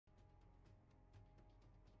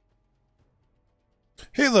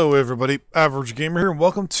Hello everybody, Average Gamer here, and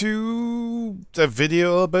welcome to a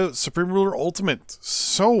video about Supreme Ruler Ultimate.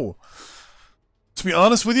 So, to be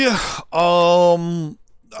honest with you,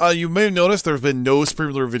 you may have noticed there's been no Supreme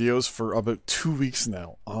Ruler videos for about 2 weeks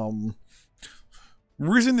now.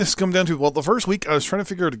 Reason this come down to, well, the first week I was trying to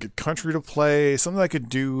figure out a good country to play, something I could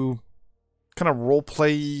do, kind of role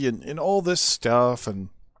play and all this stuff, and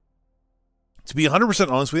to be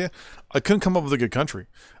 100% honest with you, I couldn't come up with a good country.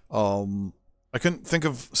 I couldn't think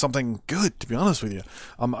of something good, to be honest with you.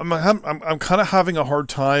 I'm kind of having a hard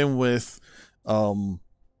time with coming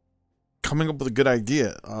up with a good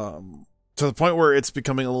idea, to the point where it's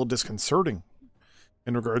becoming a little disconcerting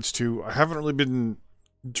in regards to I haven't really been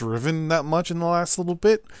driven that much in the last little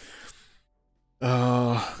bit,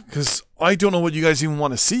 because I don't know what you guys even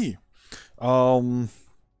want to see.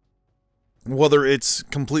 Whether it's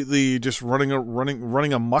completely just running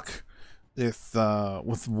amok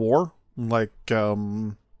with war, like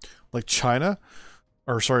China,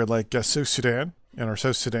 or sorry, like South Sudan and our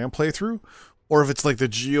South Sudan playthrough, or if it's like the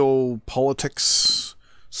geopolitics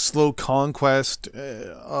slow conquest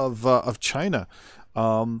of China.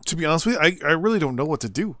 To be honest with you, I really don't know what to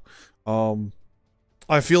do.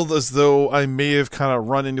 I feel as though I may have kind of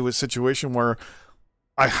run into a situation where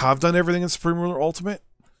I have done everything in Supreme Ruler Ultimate.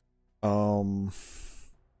 I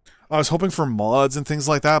was hoping for mods and things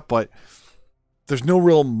like that, but there's no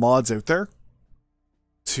real mods out there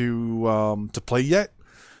to play yet.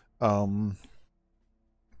 I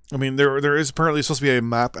mean, there is apparently supposed to be a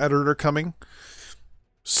map editor coming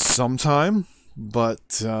sometime,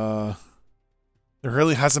 but there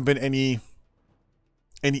really hasn't been any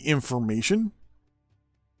information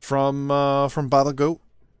from BattleGoat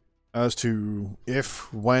as to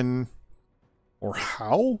if, when, or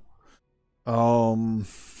how.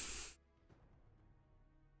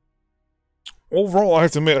 Overall, I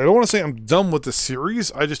have to admit, I don't want to say I'm done with the series.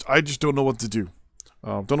 I just don't know what to do.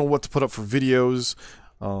 Don't know what to put up for videos.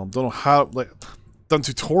 Don't know how. Done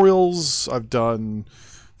tutorials. I've done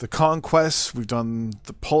the conquest. We've done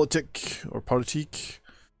the politique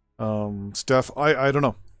stuff. I don't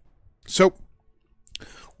know. So,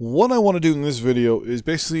 what I want to do in this video is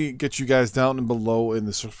basically get you guys down and below in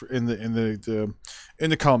the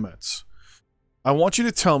comments. I want you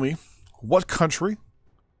to tell me what country.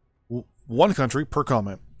 One country per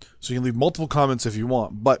comment. So you can leave multiple comments if you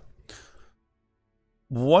want, but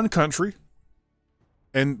one country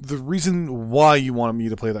and the reason why you want me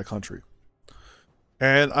to play that country.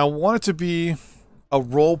 And I want it to be a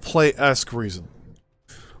role-play-esque reason.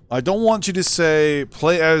 I don't want you to say,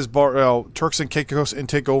 play as Turks and Caicos and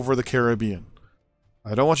take over the Caribbean.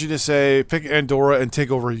 I don't want you to say, pick Andorra and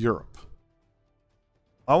take over Europe.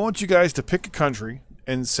 I want you guys to pick a country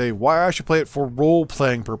and say why I should play it for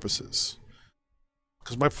role-playing purposes.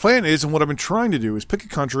 Because my plan is, and what I've been trying to do, is pick a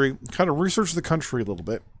country, kind of research the country a little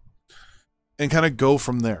bit, and kind of go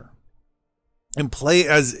from there. And play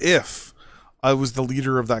as if I was the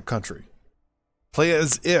leader of that country. Play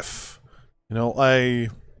as if, you know, I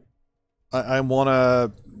want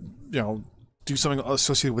to, you know, do something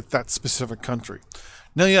associated with that specific country.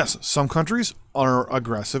 Now, yes, some countries are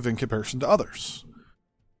aggressive in comparison to others.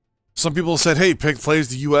 Some people said, hey, play as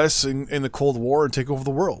the US in the Cold War and take over the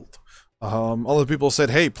world. Other people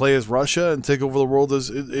said, hey, play as Russia and take over the world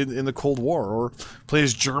as in the Cold War. Or play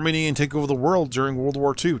as Germany and take over the world during World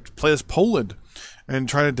War II. Play as Poland and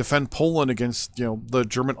try to defend Poland against, you know, the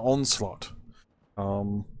German onslaught.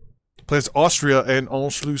 Play as Austria and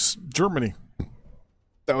Anschluss Germany.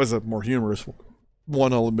 That was a more humorous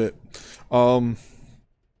one, I'll admit. You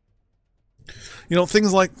know,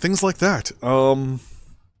 things like that.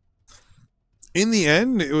 In the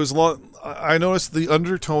end, it was a lot. I noticed the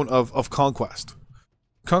undertone of conquest.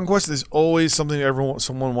 Conquest is always something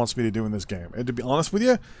someone wants me to do in this game, and to be honest with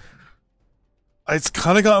you, it's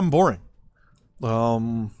kind of gotten boring.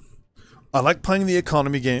 I like playing the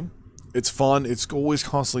economy game. It's fun. It's always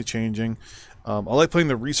constantly changing. I like playing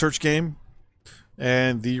the research game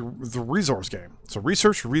and the resource game. So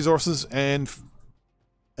research, resources, and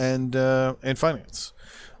finance.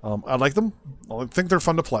 I like them. I think they're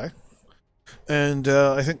fun to play. And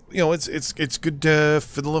I think, you know, it's good to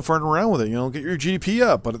fiddle and fart around with it. You know, get your GDP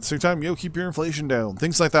up, but at the same time, you know, keep your inflation down.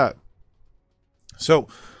 Things like that. So,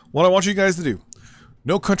 what I want you guys to do: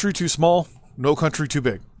 no country too small, no country too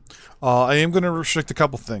big. I am going to restrict a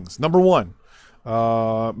couple things. Number one,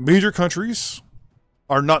 major countries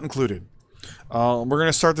are not included. We're going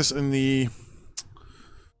to start this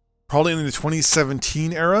probably in the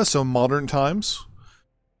 2017 era, so modern times.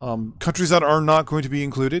 Countries that are not going to be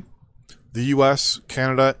included: the US,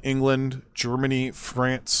 Canada, England, Germany,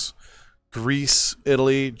 France, Greece,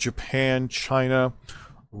 Italy, Japan, China,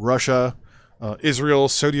 Russia, Israel,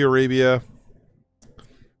 Saudi Arabia,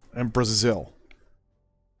 and Brazil.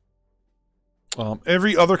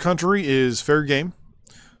 Every other country is fair game.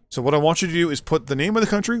 So what I want you to do is put the name of the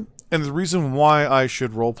country and the reason why I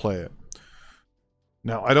should roleplay it.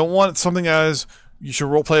 Now, I don't want something as you should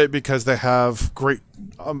roleplay it because they have great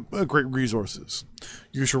resources.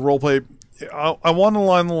 You should roleplay. I want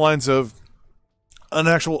along the lines of an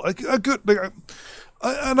actual a good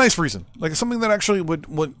a nice reason, like something that actually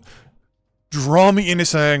would draw me into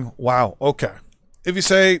saying, "Wow, okay." If you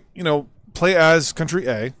say, you know, play as country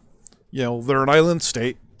A, you know, they're an island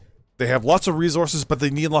state. They have lots of resources, but they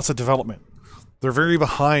need lots of development. They're very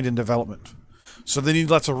behind in development. So they need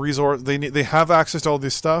lots of resource. They have access to all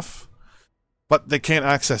this stuff, but they can't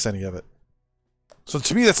access any of it. So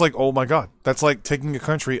to me, that's like, oh my god. That's like taking a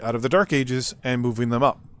country out of the Dark Ages and moving them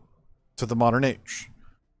up to the modern age.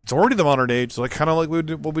 It's already the modern age, like kind of like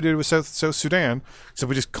what we did with South Sudan, except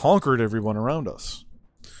we just conquered everyone around us.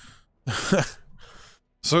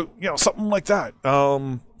 So, you know, something like that.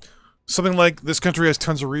 Something like this country has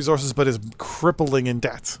tons of resources, but is crippling in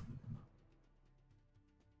debt.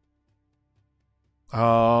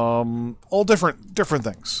 All different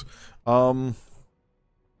things. Feel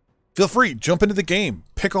free, jump into the game,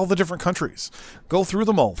 pick all the different countries, go through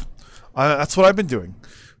them all. That's what I've been doing.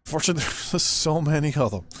 Fortunately, there's so many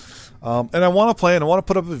of them. And I want to play, and I want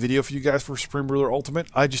to put up a video for you guys for Supreme Ruler Ultimate.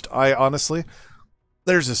 I honestly,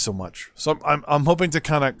 there's just so much. So I'm hoping to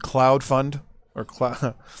kind of cloud fund or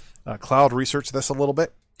cloud research this a little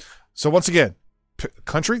bit. So once again,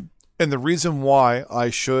 country and the reason why I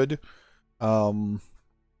should, you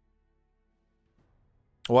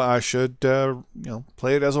know,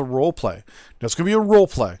 play it as a role play. Now it's gonna be a role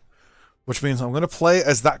play, which means I'm gonna play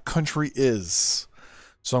as that country is.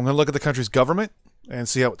 So I'm gonna look at the country's government and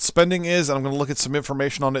see how its spending is, and I'm gonna look at some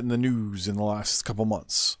information on it in the news in the last couple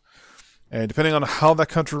months. And depending on how that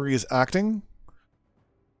country is acting,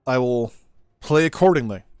 I will play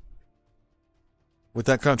accordingly with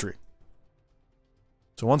that country.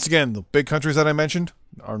 So once again, the big countries that I mentioned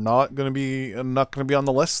are not going to be on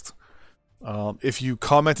the list. If you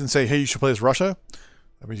comment and say, "Hey, you should play as Russia,"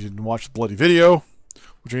 that means you didn't watch the bloody video,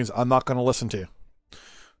 which means I'm not going to listen to you.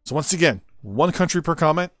 So once again, one country per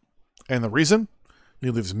comment, and the reason,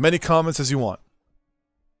 you leave as many comments as you want.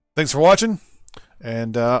 Thanks for watching,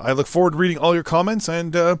 and I look forward to reading all your comments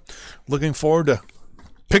and looking forward to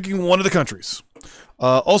picking one of the countries.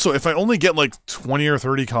 Also, if I only get like 20 or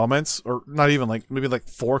 30 comments, or not even, like maybe like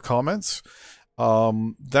 4 comments,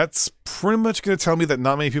 that's pretty much going to tell me that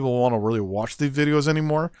not many people want to really watch the videos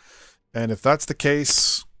anymore. And if that's the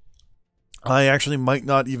case, I actually might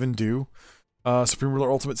not even do Supreme Ruler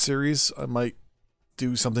Ultimate series. I might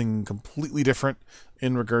do something completely different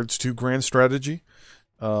in regards to grand strategy.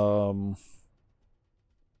 But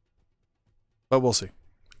we'll see.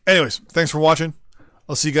 Anyways, thanks for watching.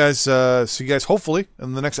 I'll see you guys hopefully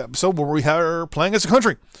in the next episode where we are playing as a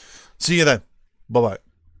country. See you then. Bye-bye.